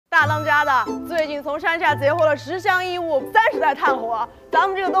大当家的，最近从山下截获了10箱异物，30袋炭火，咱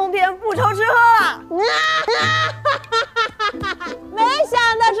们这个冬天不愁吃喝了。没想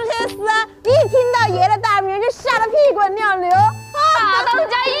到这些死人一听到爷的大名就吓得屁滚尿流。大当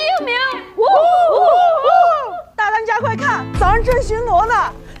家英明！大当家快看，早上正巡逻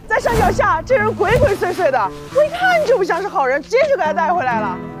呢，在山脚下，这人鬼鬼祟祟的，我一看就不像是好人，直接就给他带回来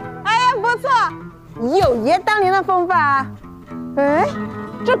了。哎呀，不错，有爷当年的风范。哎，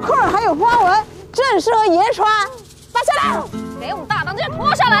这裤儿还有花纹，正适合爷穿。拔下来，给我们大当家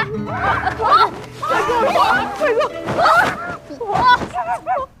脱下来！脱！快给我脱！快给我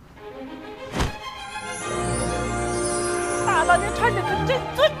脱！大当家穿着可真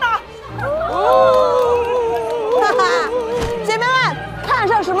尊呐！哈哈，姐妹们，看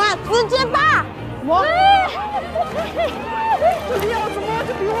上什么直接扒！我，这个样子摸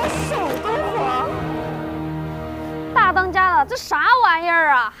着比我手都滑。大当家的，这啥玩意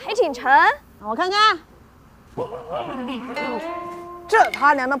儿啊？还挺沉。我看看，这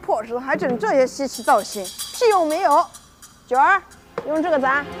他娘的破石头还整这些稀奇造型，屁用没有？九儿，用这个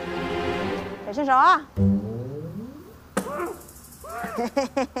砸，小心手啊！嘿嘿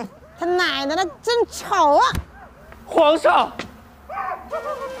嘿嘿，他奶奶的真丑啊！皇上，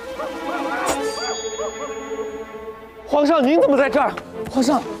皇上，您怎么在这儿？皇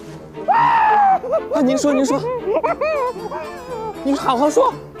上，啊，您说，您好好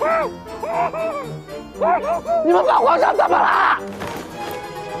说。你们把皇上怎么了？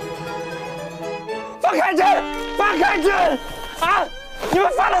放开朕！放开朕！啊！你们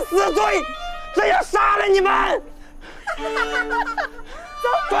犯了死罪，朕要杀了你们！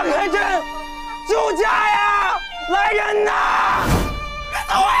放开朕！救驾呀！来人呐！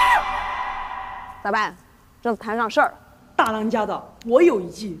走啊！咋办？这次摊上事儿。大当家的，我有一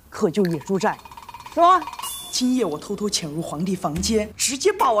计可救野猪寨。说，今夜我偷偷潜入皇帝房间，直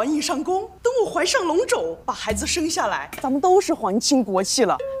接霸完一上宫。等我怀上龙种，把孩子生下来，咱们都是皇亲国戚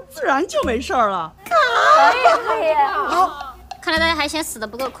了，自然就没事了。可以。好，看来大家还嫌死的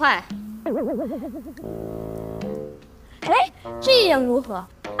不够快。哎，这样如何？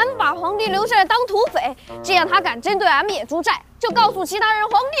俺们把皇帝留下来当土匪，这样他敢针对俺们野猪寨，就告诉其他人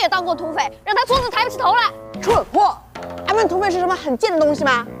皇帝也当过土匪，让他桌子抬不起头来。蠢货！俺们土匪是什么很贱的东西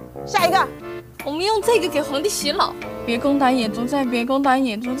吗？下一个。我们用这个给皇帝洗脑，别攻打野猪寨，别攻打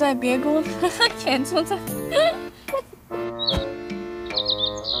野猪寨，别攻野猪寨。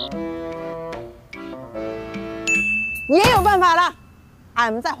也有办法了，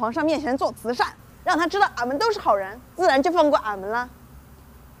俺们在皇上面前做慈善，让他知道俺们都是好人，自然就放过俺们了。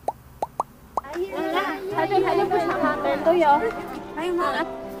排队不抢了，都有。还有吗？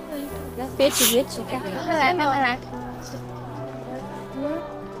别挤，快来，慢慢来。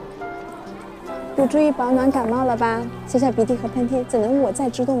不注意保暖感冒了吧？小小鼻涕和喷嚏怎能我在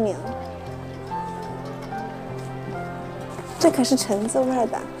知冬眠？这可是橙子味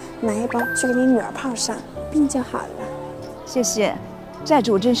的，拿一包去给你女儿泡上，病就好了。谢谢，寨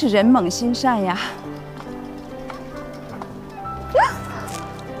主真是人猛心善呀。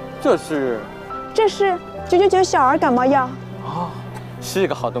这是999小儿感冒药。哦，是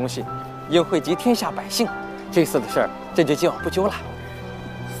个好东西，应惠及天下百姓。这次的事儿，朕就既往不咎了。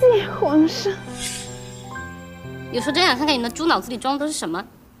谢皇上。有时候真想看看你的猪脑子里装的都是什么。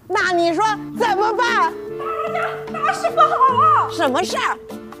那你说怎么办？大事不好了！什么事儿？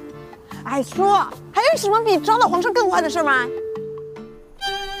哎，说还有什么比招到皇上更坏的事吗？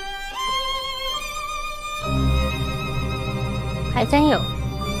还真有。